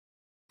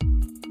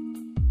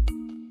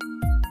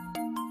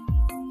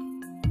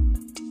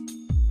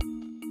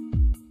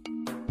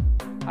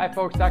Hi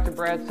folks, Dr.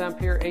 Brad Semp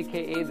here,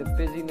 aka the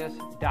Busyness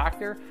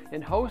Doctor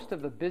and host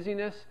of the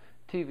Busyness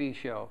TV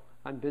show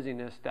on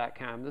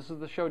busyness.com. This is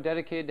the show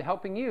dedicated to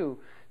helping you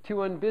to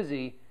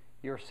unbusy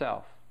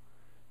yourself.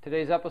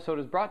 Today's episode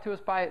is brought to us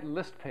by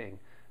ListPing.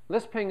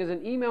 ListPing is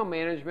an email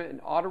management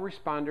and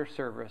autoresponder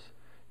service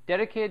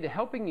dedicated to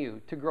helping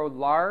you to grow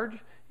large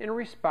and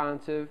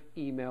responsive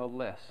email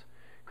lists.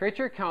 Create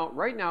your account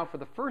right now for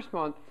the first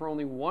month for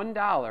only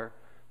 $1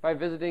 by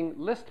visiting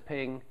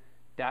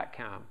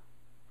listping.com.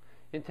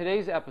 In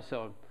today's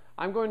episode,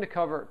 I'm going to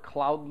cover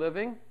cloud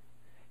living,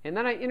 and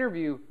then I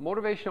interview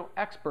motivational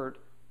expert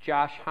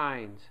Josh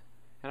Hinds,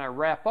 and I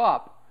wrap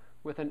up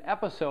with an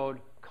episode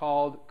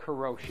called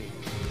Karoshi.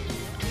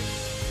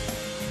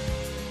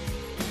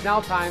 It's now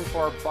time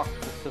for our Buck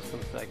the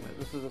System segment.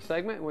 This is a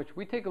segment in which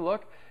we take a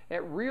look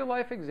at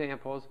real-life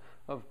examples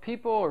of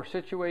people or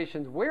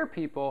situations where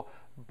people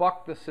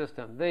buck the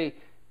system. They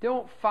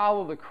don't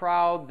follow the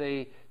crowd.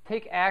 They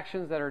take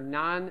actions that are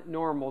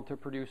non-normal to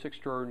produce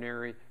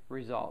extraordinary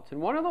results. And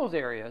one of those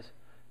areas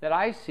that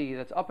I see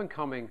that's up and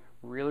coming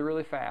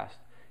really fast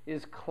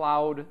is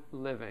cloud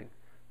living.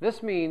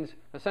 This means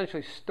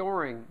essentially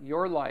storing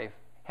your life,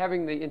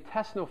 having the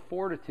intestinal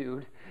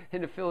fortitude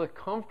and to feel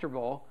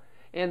comfortable,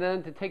 and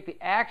then to take the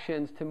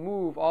actions to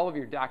move all of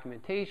your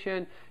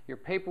documentation, your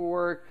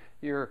paperwork,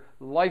 your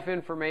life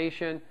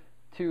information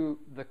to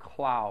the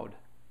cloud.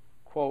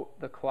 Quote,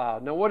 the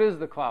cloud. Now, what is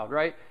the cloud,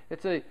 right?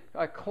 It's a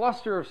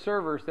cluster of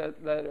servers that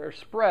are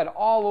spread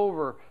all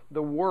over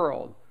the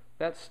world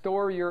that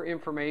store your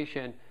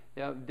information,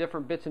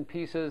 different bits and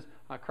pieces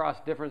across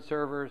different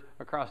servers,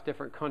 across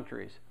different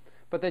countries,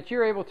 but that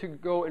you're able to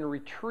go and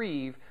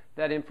retrieve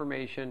that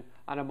information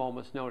on a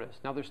moment's notice.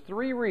 Now, there's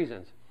three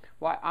reasons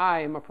why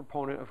I am a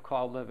proponent of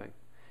cloud living.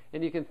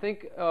 And you can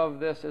think of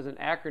this as an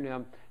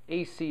acronym,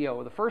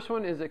 ACO. The first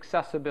one is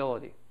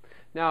accessibility.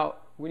 Now,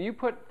 when you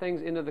put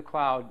things into the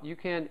cloud, you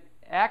can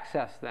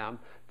access them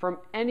from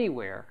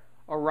anywhere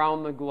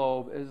around the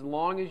globe as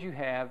long as you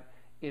have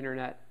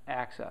internet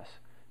access.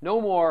 No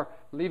more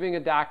leaving a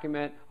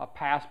document, a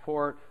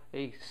passport,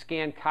 a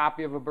scanned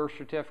copy of a birth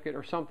certificate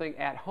or something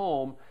at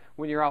home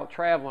when you're out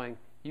traveling.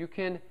 You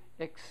can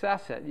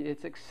access it.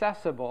 It's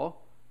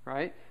accessible,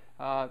 right,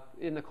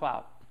 in the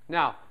cloud.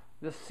 Now,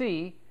 the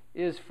C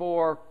is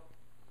for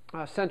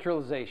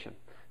centralization.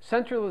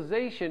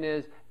 Centralization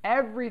is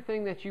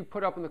everything that you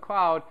put up in the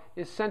cloud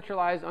is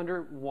centralized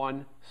under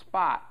one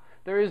spot.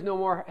 There is no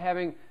more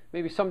having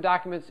maybe some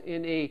documents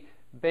in a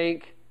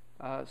bank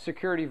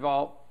security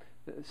vault,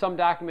 some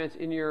documents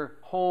in your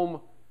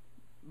home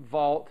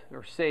vault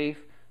or safe,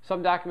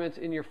 some documents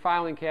in your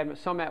filing cabinet,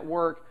 some at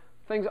work,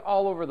 things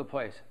all over the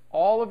place.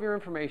 All of your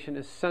information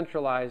is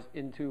centralized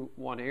into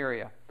one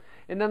area.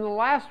 And then the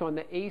last one,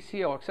 the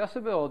ACO,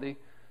 accessibility,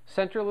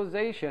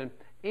 centralization,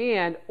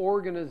 and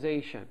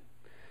organization.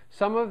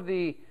 Some of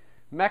the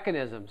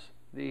mechanisms,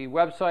 the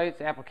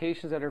websites,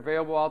 applications that are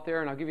available out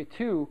there, and I'll give you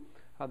two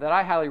that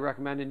I highly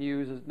recommend and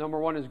use. Number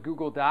one is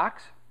Google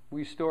Docs.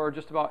 We store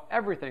just about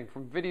everything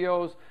from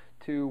videos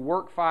to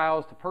work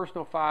files to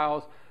personal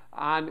files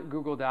on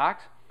Google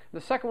Docs.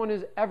 The second one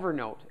is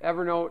Evernote.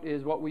 Evernote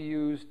is what we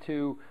use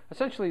to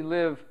essentially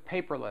live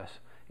paperless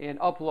and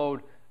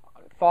upload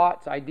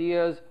thoughts,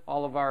 ideas,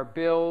 all of our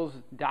bills,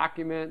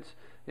 documents,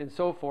 and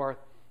so forth.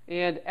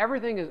 And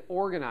everything is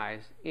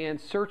organized and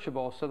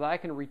searchable so that I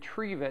can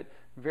retrieve it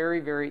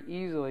very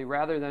easily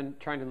rather than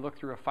trying to look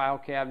through a file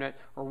cabinet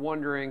or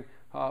wondering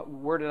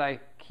where did I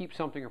keep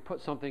something or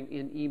put something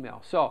in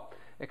email. So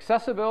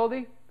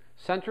accessibility,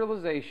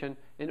 centralization,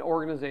 and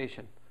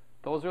organization.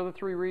 Those are the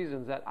three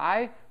reasons that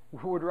I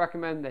would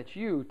recommend that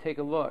you take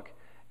a look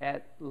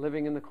at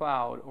living in the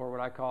cloud, or what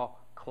I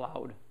call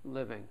cloud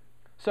living.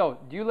 So,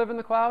 do you live in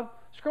the cloud?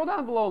 Scroll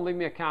down below and leave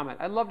me a comment.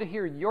 I'd love to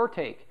hear your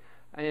take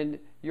and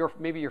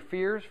maybe your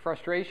fears,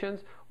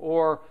 frustrations,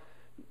 or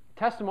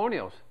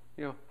testimonials.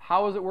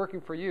 How is it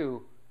working for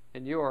you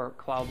in your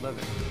cloud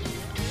living?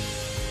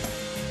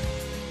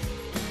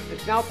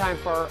 It's now time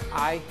for our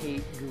I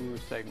Hate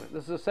Gurus segment.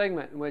 This is a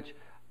segment in which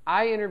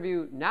I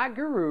interview not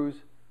gurus,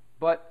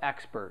 but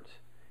experts.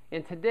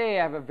 And today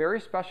I have a very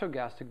special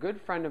guest, a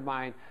good friend of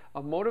mine,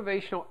 a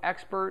motivational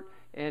expert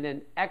and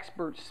an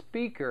expert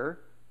speaker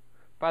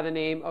by the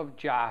name of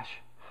Josh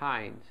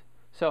Hinds.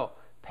 So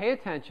pay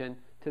attention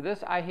to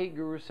this I Hate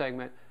Guru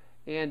segment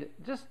and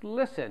just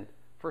listen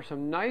for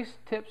some nice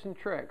tips and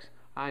tricks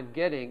on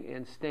getting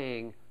and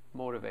staying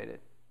motivated.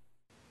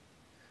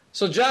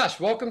 So Josh,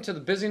 welcome to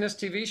the Busyness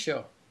TV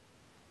show.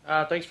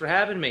 Thanks for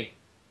having me.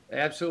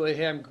 Absolutely.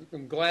 Hey,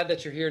 I'm glad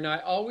that you're here. Now,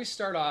 I always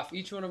start off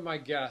each one of my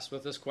guests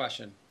with this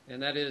question,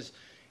 and that is,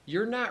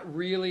 you're not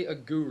really a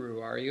guru,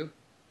 are you?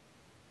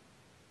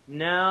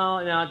 No,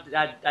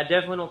 I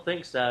definitely don't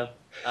think so.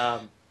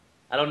 I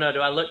don't know. Do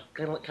I look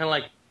kind of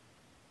like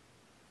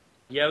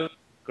yo,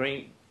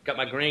 green? Got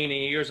my green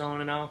ears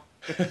on and all.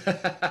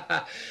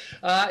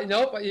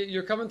 Nope,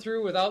 you're coming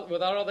through without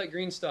all that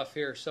green stuff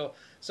here. So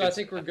I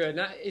think we're good.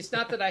 It's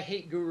not that I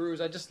hate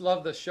gurus. I just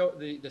love the show,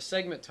 the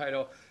segment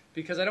title,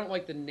 because I don't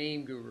like the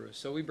name gurus.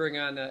 So we bring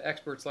on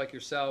experts like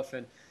yourself,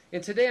 and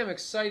And today I'm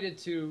excited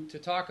to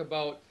talk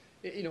about,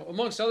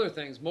 amongst other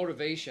things,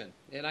 motivation.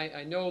 And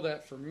I know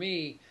that for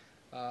me,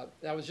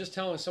 I was just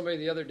telling somebody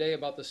the other day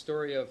about the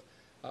story of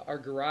our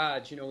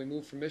garage. We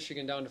moved from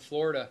Michigan down to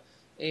Florida,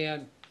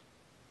 and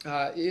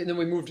then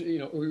we moved.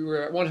 We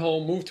were at one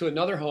home, moved to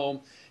another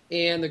home,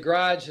 and the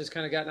garage has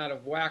kind of gotten out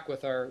of whack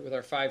with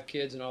our 5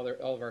 kids and all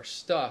of our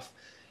stuff.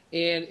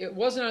 And it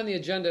wasn't on the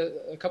agenda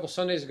a couple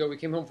Sundays ago. We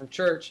came home from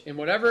church, and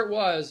whatever it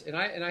was, and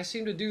I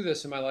seem to do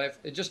this in my life,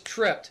 it just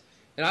tripped.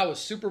 And I was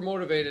super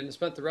motivated and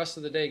spent the rest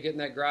of the day getting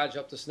that garage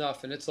up to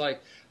snuff. And it's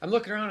like, I'm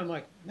looking around, I'm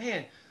like,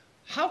 man,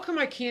 how come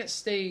I can't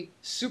stay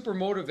super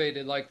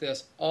motivated like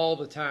this all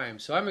the time?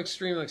 So I'm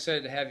extremely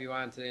excited to have you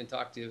on today and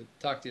talk to you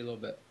a little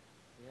bit.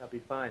 Yeah, I'll be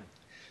fine.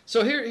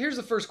 So here's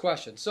the first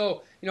question.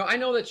 So, I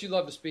know that you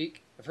love to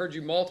speak. I've heard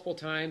you multiple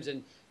times,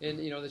 and that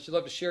you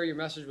love to share your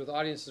message with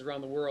audiences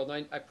around the world.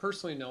 And I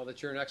personally know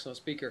that you're an excellent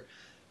speaker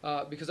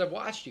because I've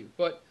watched you.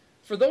 But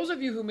for those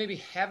of you who maybe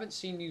haven't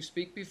seen you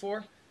speak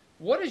before,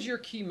 what is your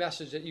key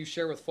message that you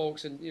share with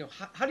folks, and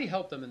how do you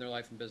help them in their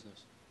life and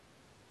business?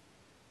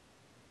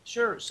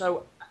 Sure.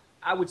 So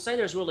I would say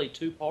there's really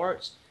 2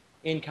 parts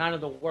in kind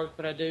of the work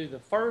that I do. The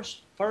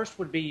first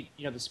would be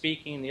the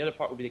speaking, and the other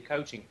part would be the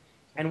coaching.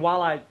 And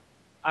while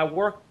I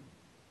work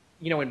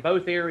in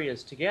both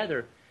areas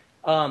together,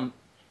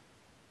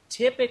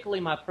 typically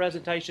my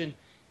presentation,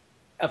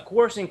 of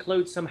course,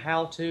 includes some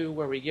how-to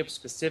where we give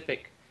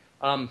specific,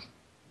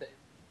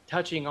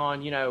 touching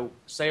on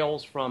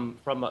sales from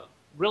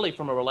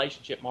a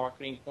relationship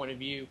marketing point of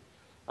view,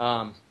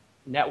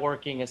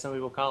 networking as some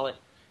people call it.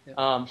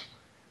 Yeah.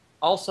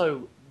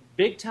 Also,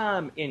 big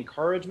time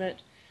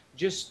encouragement,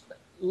 just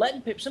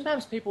letting people,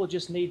 sometimes people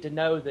just need to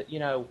know that,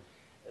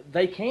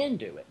 they can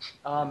do it.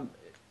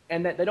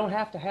 And that they don't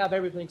have to have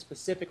everything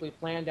specifically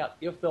planned out.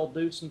 If they'll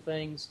do some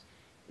things,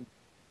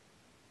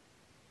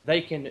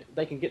 they can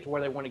get to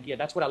where they want to get.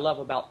 That's what I love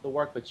about the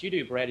work that you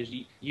do, Brad, is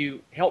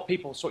you help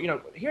people. So,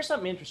 here's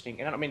something interesting,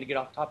 and I don't mean to get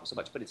off topic so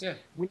much, but it's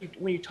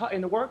when you talk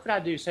in the work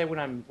that I do, say when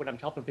I'm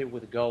helping people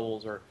with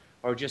goals or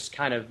just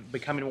kind of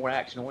becoming more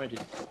action-oriented,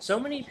 so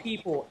many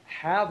people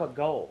have a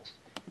goal,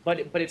 but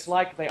it's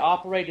like they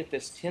operate at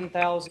this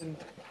 10,000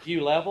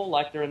 view level,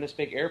 like they're in this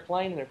big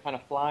airplane and they're kind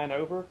of flying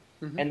over,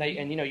 and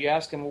you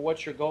ask them, well,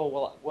 what's your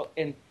goal? Well,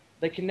 and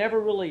they can never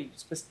really,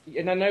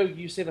 and I know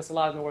you see this a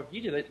lot in the work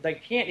you do, they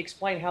can't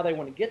explain how they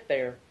want to get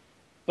there,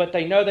 but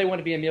they know they want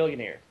to be a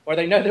millionaire, or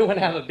they know they want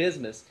to have a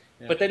business,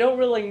 but they don't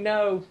really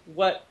know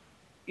what,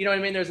 what I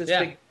mean? There's this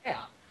big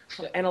gap.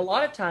 And a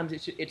lot of times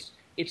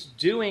it's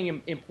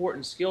doing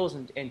important skills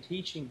and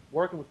teaching,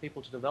 working with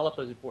people to develop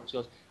those important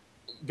skills,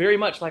 very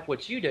much like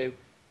what you do.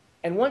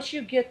 And once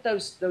you get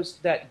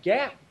that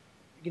gap,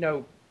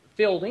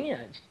 filled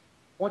in,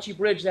 once you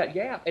bridge that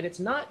gap, and it's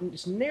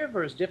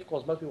never as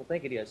difficult as most people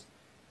think it is,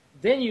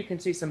 then they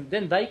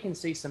can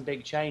see some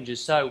big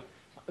changes. So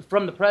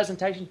from the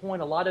presentation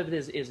point, a lot of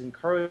it is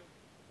encouragement,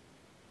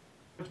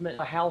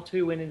 a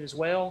how-to in it as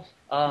well.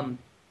 A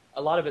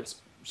lot of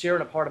it's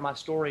sharing a part of my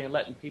story and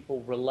letting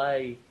people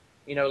relay,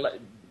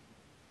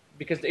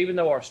 because even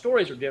though our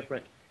stories are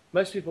different,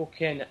 most people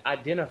can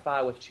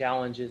identify with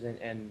challenges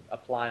and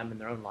apply them in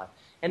their own life.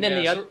 And then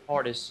the other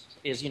part is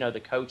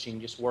the coaching,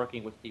 just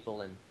working with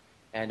people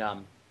and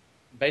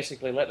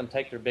basically let them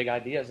take their big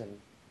ideas and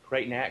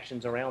creating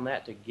actions around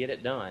that to get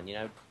it done.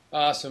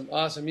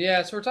 Awesome.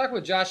 Yeah, so we're talking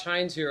with Josh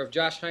Hinds here of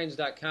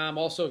joshhinds.com,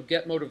 also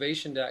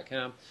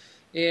getmotivation.com.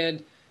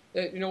 And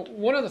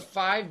one of the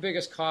 5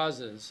 biggest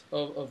causes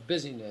of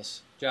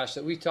busyness, Josh,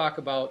 that we talk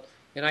about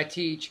and I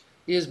teach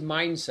is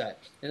mindset.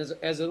 And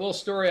as a little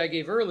story I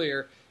gave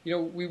earlier,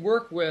 we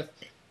work with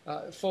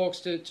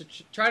folks to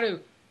try to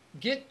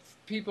get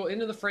people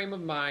into the frame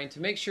of mind to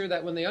make sure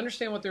that when they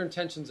understand what their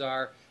intentions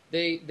are,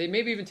 they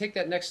maybe even take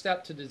that next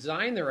step to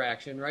design their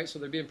action, right? So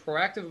they're being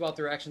proactive about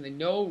their action. They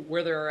know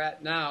where they're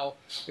at now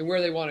and where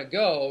they want to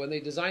go, and they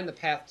design the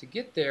path to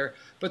get there.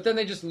 But then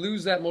they just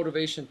lose that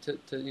motivation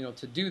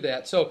to do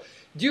that. So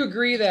do you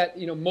agree that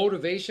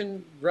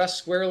motivation rests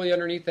squarely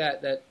underneath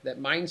that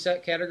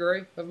mindset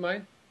category of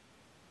mine?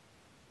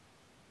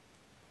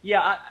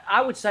 Yeah,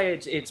 I would say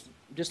it's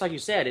just like you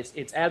said.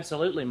 It's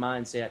absolutely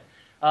mindset.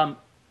 I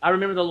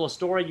remember the little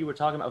story you were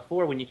talking about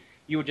before when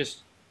you were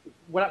just.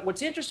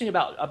 What's interesting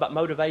about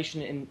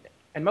motivation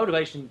and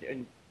motivation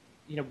and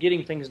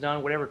getting things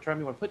done, whatever term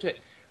you want to put to it.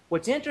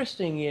 What's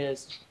interesting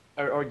is,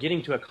 or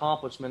getting to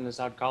accomplishment, as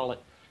I'd call it.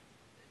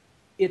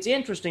 It's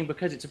interesting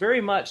because it's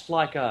very much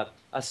like a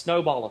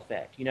snowball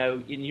effect.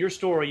 In your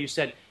story, you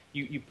said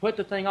you put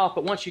the thing off,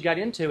 but once you got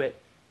into it,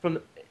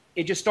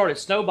 it just started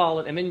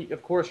snowballing, and then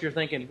of course you're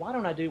thinking,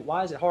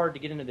 why is it hard to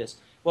get into this?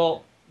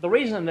 Well, the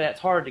reason that it's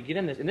hard to get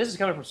in this, and this is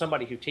coming from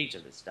somebody who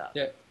teaches this stuff,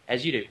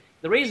 as you do.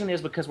 The reason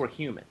is because we're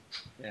human.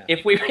 Yeah.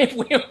 If we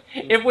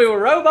were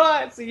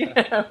robots,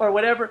 or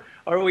whatever,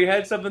 or we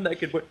had something that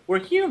could, we're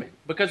human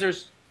because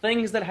there's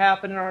things that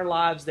happen in our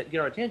lives that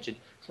get our attention,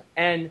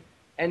 and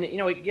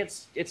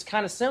it's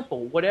kind of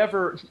simple.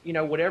 Whatever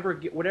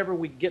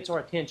we gets our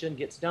attention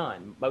gets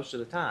done most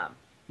of the time,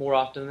 more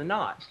often than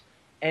not,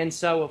 and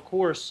so of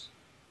course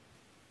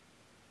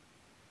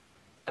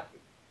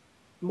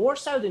more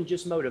so than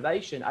just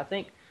motivation, I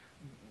think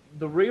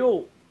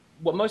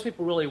what most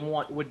people really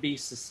want would be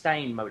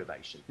sustained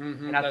motivation.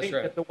 And I think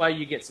that the way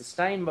you get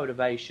sustained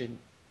motivation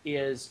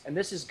is, and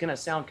this is going to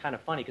sound kind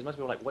of funny because most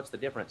people are like, what's the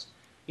difference?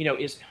 You know,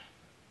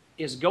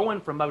 is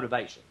going from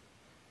motivation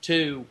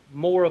to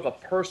more of a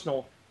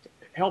personal,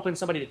 helping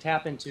somebody to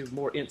tap into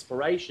more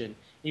inspiration.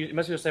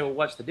 Most people say, well,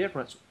 what's the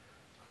difference?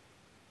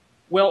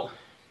 Well,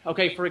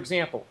 okay, for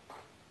example,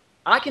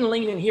 I can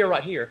lean in here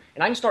right here,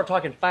 and I can start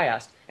talking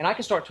fast, and I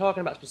can start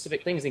talking about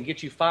specific things and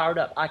get you fired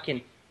up. I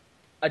can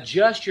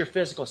adjust your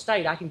physical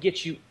state. I can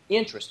get you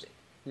interested.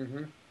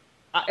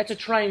 It's a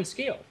trained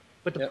skill.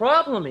 But the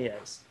problem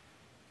is,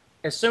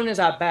 as soon as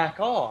I back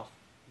off,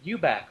 you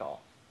back off.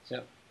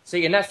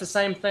 See, and that's the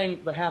same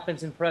thing that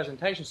happens in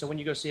presentation. So when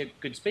you go see a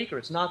good speaker,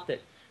 it's not that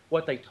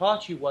what they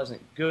taught you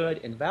wasn't good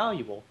and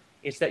valuable.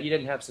 It's that you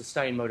didn't have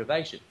sustained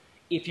motivation.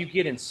 If you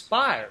get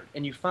inspired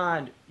and you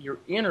find your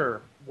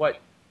inner, that's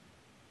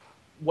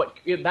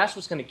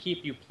what's going to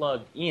keep you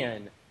plugged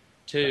in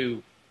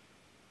to,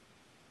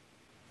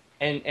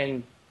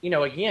 and you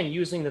know, again,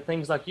 using the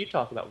things like you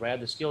talk about, Brad,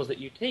 the skills that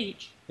you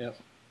teach,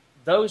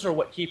 those are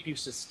what keep you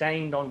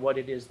sustained on what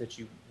it is that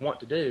you want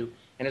to do.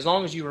 And as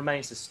long as you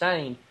remain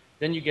sustained,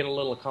 then you get a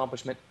little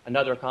accomplishment,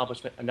 another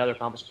accomplishment,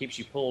 keeps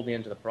you pulled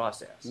into the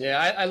process.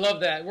 Yeah, I love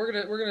that. We're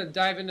gonna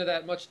dive into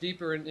that much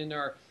deeper in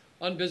our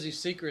Unbusy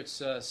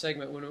Secrets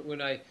segment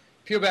when I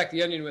peel back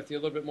the onion with you a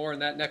little bit more in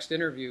that next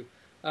interview.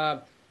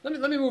 Let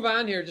me move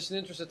on here, just in the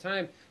interest of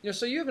time. You know,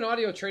 so you have an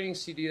audio training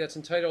CD that's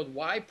entitled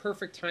 "Why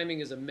Perfect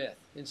Timing is a Myth."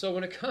 And so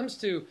when it comes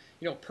to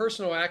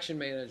personal action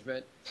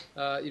management,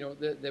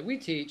 that we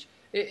teach,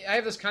 I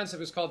have this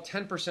concept. It's called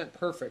 10%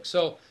 Perfect.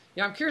 So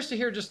I'm curious to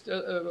hear just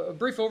a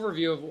brief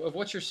overview of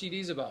what your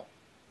CD is about.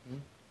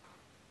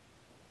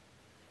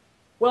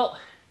 Well,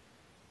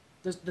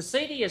 the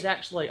CD is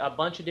actually a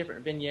bunch of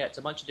different vignettes,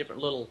 a bunch of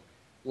different little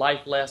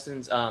life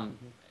lessons.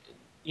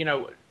 You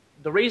know,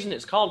 the reason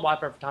it's called "Why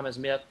Perfect Time is a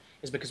Myth"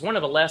 is because one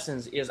of the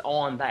lessons is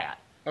on that.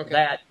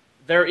 That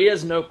there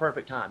is no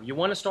perfect time. You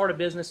want to start a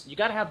business, you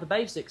got to have the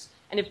basics.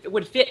 And if it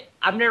would fit,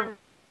 I've never,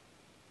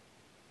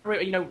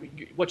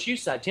 what you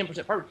said,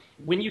 10% perfect.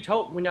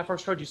 When I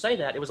first heard you say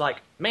that, it was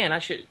like, man, I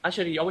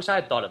wish I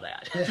had thought of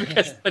that.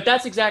 But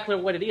that's exactly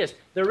what it is.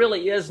 There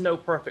really is no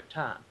perfect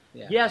time.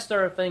 Yes,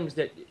 there are things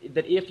that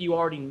if you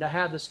already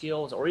have the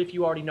skills or if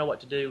you already know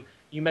what to do,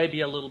 you may be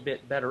a little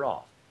bit better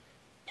off.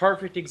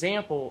 Perfect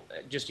example,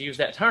 just to use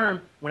that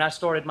term, when I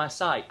started my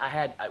site,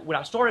 when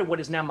I started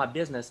what is now my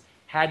business,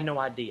 had no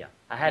idea.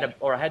 I had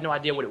no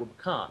idea what it would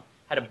become.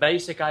 Had a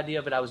basic idea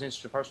of it. I was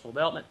interested in personal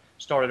development,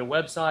 started a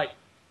website.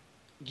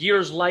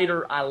 Years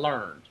later, I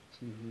learned.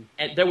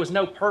 And there was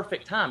no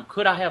perfect time.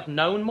 Could I have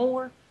known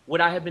more?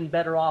 Would I have been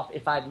better off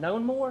if I'd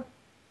known more?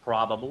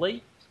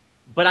 Probably.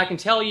 But I can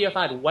tell you, if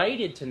I'd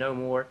waited to know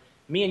more,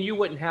 me and you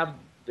wouldn't have,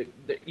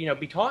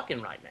 be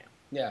talking right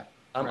now.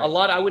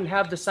 I wouldn't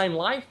have the same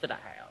life that I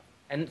have.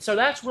 And so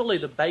that's really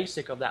the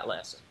basic of that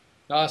lesson.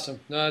 Awesome.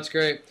 No, that's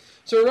great.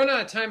 So we're running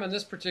out of time on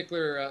this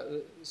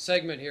particular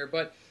segment here,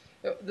 but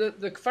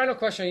the final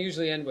question I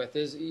usually end with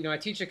is, I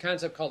teach a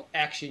concept called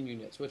action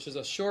units, which is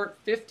a short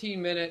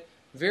 15-minute,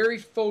 very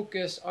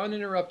focused,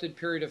 uninterrupted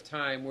period of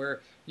time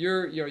where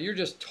you're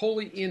just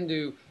totally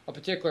into a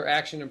particular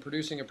action and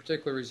producing a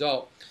particular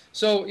result.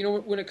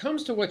 So, when it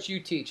comes to what you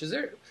teach,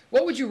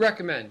 what would you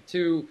recommend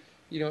to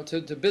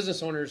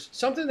business owners,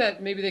 something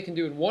that maybe they can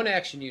do in one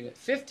action unit,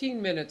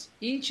 15 minutes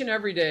each and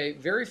every day,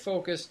 very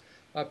focused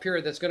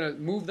period that's going to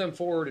move them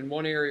forward in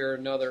one area or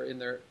another in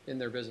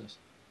their business?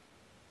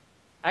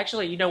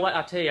 Actually, you know what?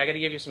 I'll tell you, I got to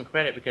give you some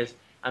credit because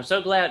I'm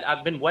so glad.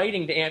 I've been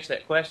waiting to answer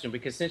that question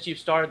because since you've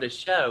started this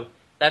show,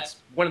 that's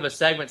one of the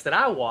segments that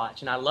I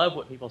watch, and I love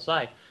what people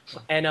say.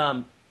 And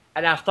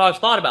I've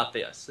thought about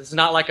this. This is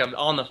not like an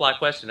on-the-fly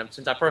question.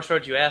 Since I first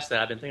heard you ask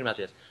that, I've been thinking about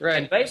this. Right.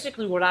 And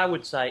basically what I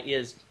would say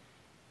is,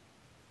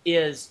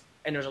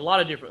 and there's a lot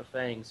of different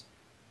things,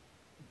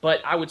 but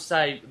I would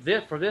say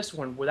for this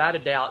one, without a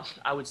doubt,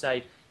 I would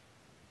say,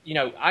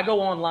 I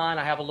go online,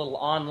 I have a little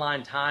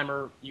online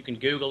timer, you can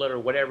Google it or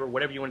whatever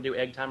you want to do,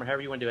 egg timer,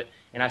 however you want to do it,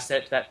 and I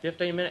set it to that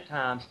 15-minute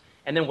time,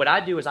 and then what I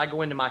do is I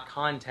go into my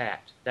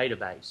contact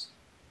database,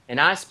 and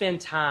I spend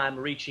time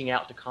reaching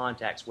out to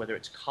contacts, whether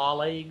it's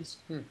colleagues,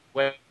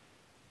 whether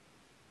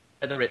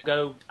it's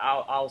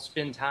I'll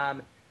spend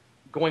time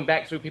going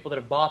back through people that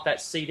have bought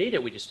that CD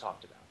that we just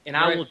talked about. And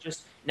I will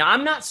now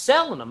I'm not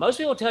selling them. Most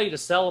people tell you to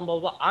sell them, blah,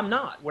 blah, blah. I'm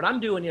not. What I'm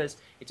doing is,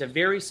 it's a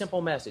very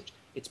simple message.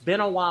 It's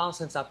been a while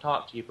since I've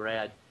talked to you,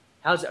 Brad.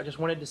 How's it? I just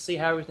wanted to see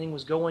how everything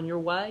was going your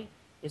way.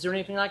 Is there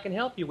anything I can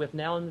help you with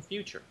now in the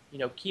future?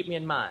 Keep me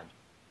in mind.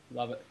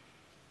 Love it.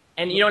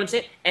 And you know what I'm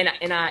saying?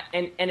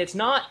 And it's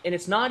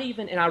not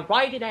even, and I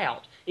write it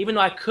out, even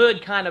though I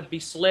could kind of be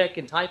slick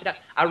and type it out.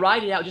 I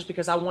write it out just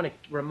because I want to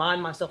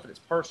remind myself that it's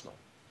personal.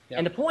 Yep.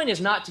 And the point is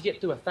not to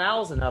get through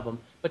 1,000 of them,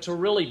 but to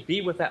really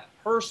be with that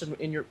person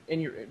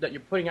that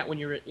you're putting out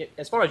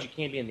as far as you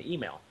can be in the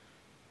email.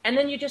 And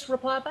then you just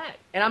reply back.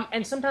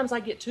 And sometimes I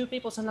get 2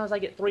 people, sometimes I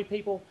get 3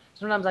 people,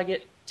 sometimes I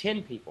get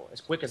 10 people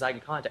as quick as I can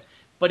contact.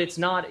 but it's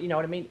not, you know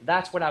what I mean?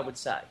 That's what I would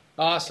say.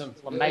 Awesome.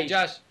 Amazing.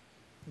 Josh,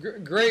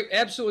 great,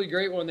 absolutely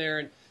great one there.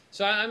 And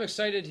so I'm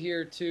excited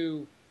here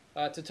to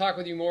talk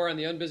with you more on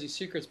the Unbusy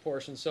Secrets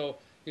portion. So,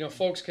 you know,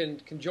 folks can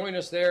join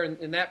us there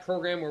in that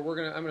program where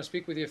I'm gonna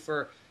speak with you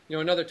for, you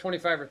know, another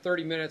 25 or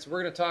 30 minutes.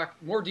 We're gonna talk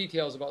more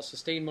details about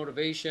sustained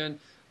motivation,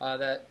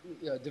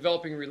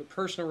 developing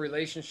personal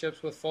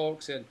relationships with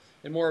folks, and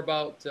more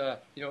about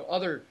you know,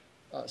 other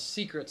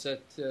secrets,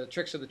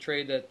 tricks of the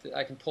trade that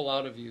I can pull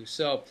out of you.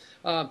 So,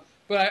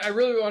 but I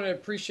really want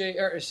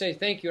to say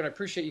thank you, and I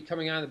appreciate you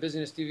coming on the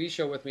Busyness TV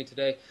show with me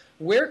today.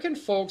 Where can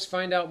folks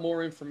find out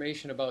more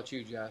information about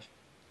you, Josh?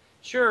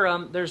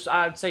 Sure. There's,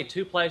 I'd say,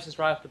 2 places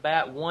right off the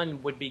bat.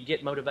 One would be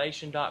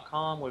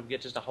getmotivation.com, where we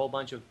get just a whole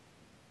bunch of,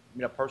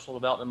 you know, personal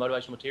development,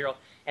 motivational material.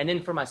 And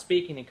then for my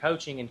speaking and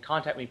coaching and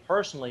contact me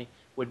personally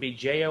would be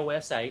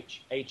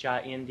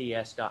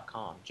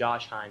joshhinds.com,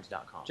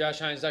 joshhinds.com.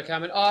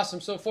 joshhinds.com. And awesome.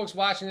 So folks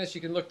watching this,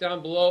 you can look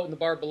down below in the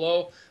bar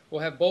below.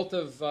 We'll have both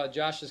of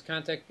Josh's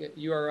contact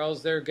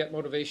URLs there,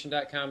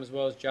 getmotivation.com as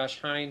well as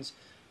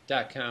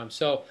joshhinds.com.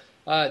 So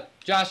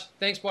Josh,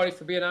 thanks, buddy,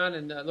 for being on,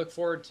 and look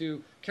forward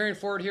to carrying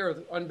forward here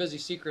with Unbusy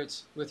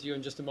Secrets with you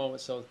in just a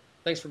moment. So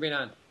thanks for being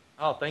on.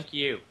 Oh, thank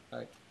you. All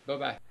right.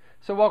 Bye-bye.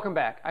 So welcome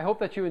back. I hope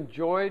that you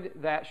enjoyed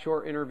that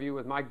short interview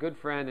with my good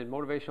friend and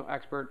motivational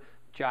expert,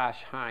 Josh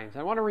Hinds.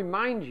 I want to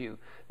remind you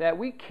that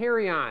we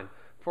carry on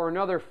for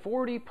another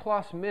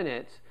 40-plus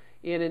minutes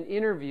in an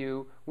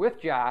interview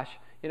with Josh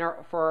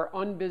for our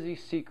Unbusy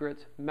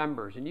Secrets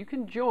members. And you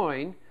can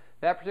join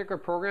that particular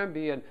program,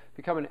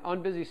 become an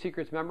Unbusy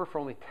Secrets member for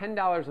only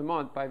 $10 a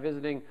month by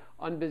visiting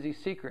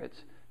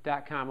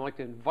unbusysecrets.com. I'd like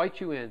to invite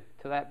you in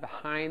to that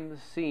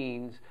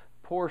behind-the-scenes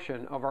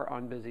portion of our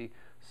Unbusy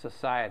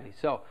Society.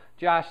 So,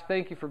 Josh,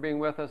 thank you for being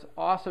with us.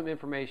 Awesome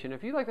information.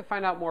 If you'd like to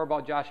find out more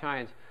about Josh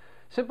Hinds,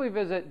 simply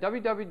visit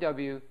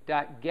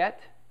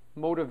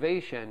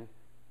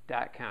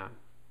www.getmotivation.com.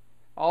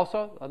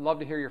 Also, I'd love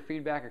to hear your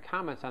feedback or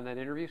comments on that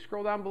interview.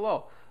 Scroll down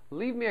below.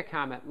 Leave me a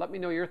comment. Let me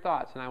know your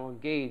thoughts, and I will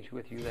engage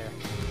with you there.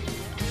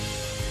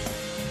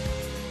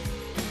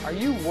 Are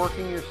you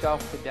working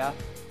yourself to death?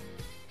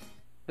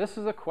 This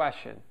is a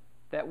question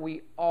that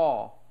we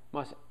all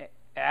must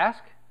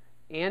ask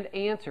and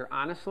answer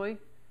honestly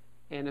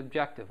and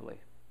objectively.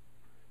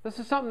 This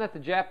is something that the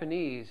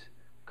Japanese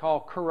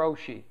call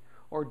Karoshi,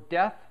 or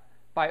death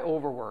by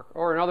overwork,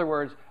 or in other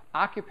words,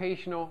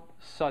 occupational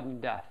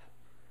sudden death.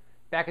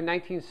 Back in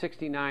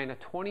 1969, a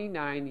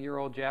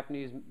 29-year-old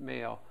Japanese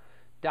male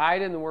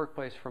died in the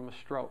workplace from a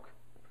stroke.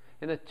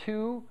 And the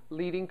 2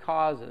 leading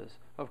causes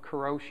of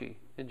Karoshi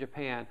in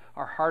Japan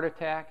are heart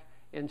attack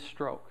and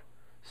stroke,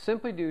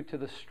 simply due to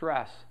the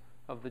stress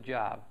of the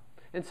job.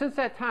 And since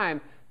that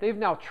time, they've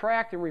now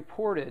tracked and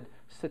reported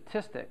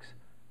statistics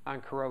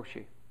on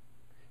Karoshi.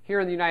 Here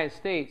in the United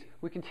States,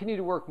 we continue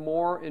to work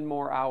more and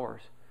more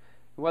hours.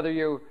 Whether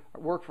you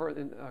work for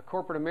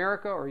corporate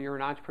America or you're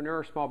an entrepreneur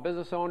or small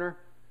business owner,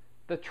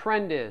 the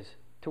trend is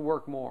to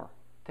work more,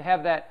 to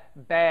have that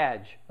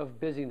badge of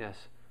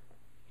busyness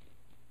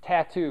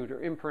tattooed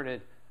or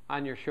imprinted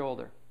on your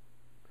shoulder.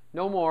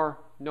 No more,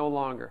 no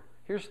longer.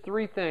 Here's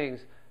 3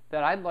 things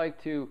that I'd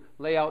like to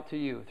lay out to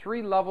you.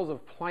 3 levels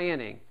of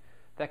planning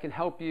that can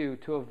help you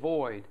to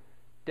avoid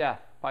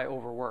death by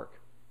overwork.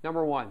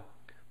 Number 1,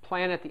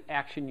 plan at the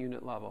action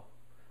unit level.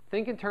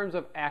 Think in terms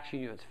of action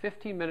units,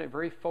 15-minute,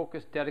 very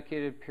focused,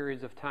 dedicated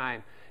periods of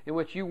time in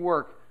which you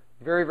work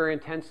very, very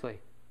intensely,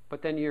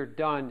 but then you're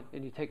done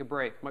and you take a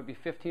break. It might be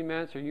 15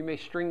 minutes, or you may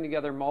string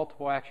together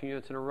multiple action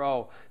units in a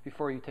row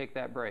before you take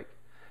that break.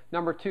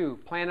 Number 2,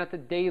 plan at the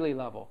daily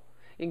level.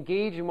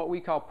 Engage in what we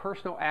call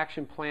personal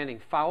action planning.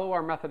 Follow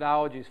our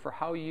methodologies for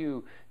how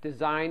you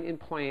design and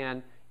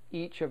plan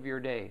each of your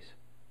days.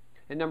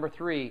 And number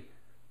 3,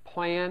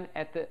 plan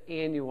at the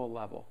annual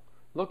level.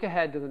 Look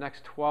ahead to the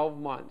next 12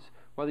 months,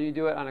 whether you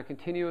do it on a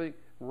continually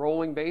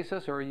rolling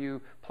basis or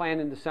you plan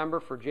in December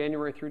for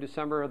January through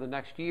December of the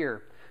next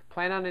year.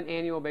 Plan on an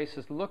annual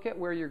basis. Look at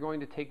where you're going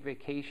to take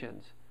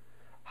vacations.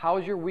 How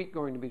is your week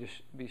going to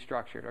be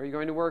structured? Are you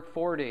going to work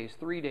 4 days,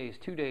 3 days,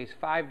 2 days,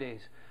 5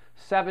 days,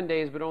 7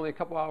 days, but only a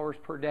couple hours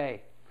per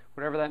day,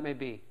 whatever that may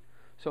be?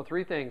 So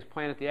 3 things: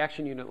 plan at the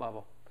action unit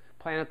level,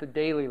 plan at the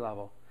daily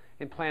level,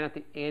 and plan at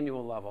the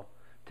annual level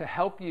to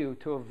help you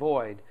to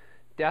avoid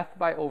death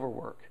by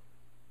overwork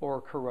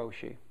or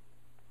Karoshi.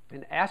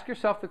 And ask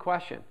yourself the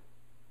question,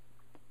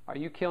 are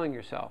you killing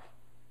yourself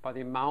by the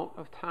amount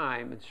of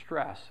time and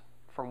stress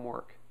from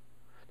work?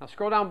 Now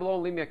scroll down below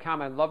and leave me a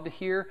comment. I'd love to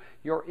hear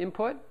your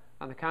input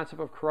on the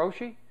concept of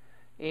Karoshi,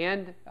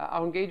 and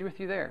I'll engage with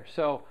you there.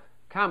 So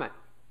comment,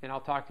 and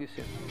I'll talk to you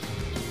soon.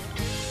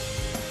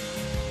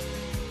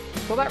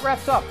 So that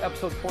wraps up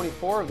episode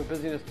 24 of the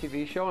Busyness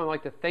TV show. I'd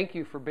like to thank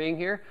you for being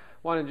here.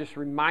 I want to just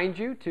remind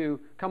you to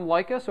come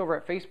like us over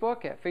at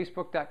Facebook at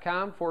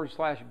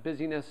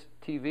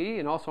facebook.com/busyness.tv,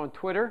 and also on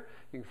Twitter.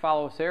 You can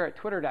follow us there at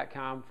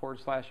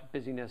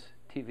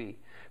twitter.com/busyness.tv.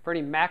 For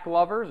any Mac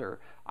lovers or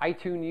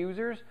iTunes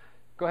users,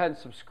 go ahead and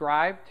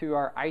subscribe to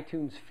our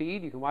iTunes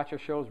feed. You can watch our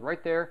shows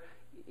right there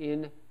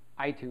in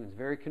iTunes.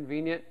 Very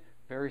convenient,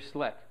 very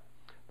slick.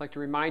 like to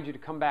remind you to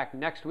come back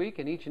next week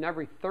and each and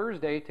every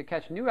Thursday to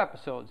catch new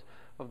episodes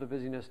of the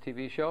Busyness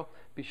TV show.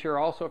 Be sure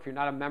also, if you're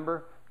not a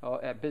member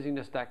at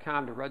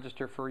busyness.com, to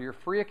register for your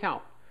free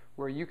account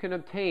where you can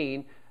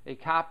obtain a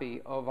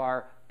copy of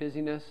our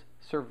Busyness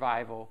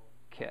Survival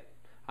Kit.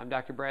 I'm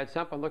Dr. Brad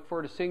Semp. I look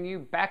forward to seeing you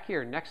back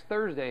here next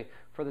Thursday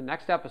for the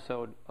next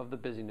episode of the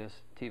Busyness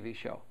TV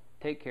show.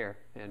 Take care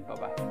and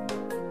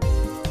bye-bye.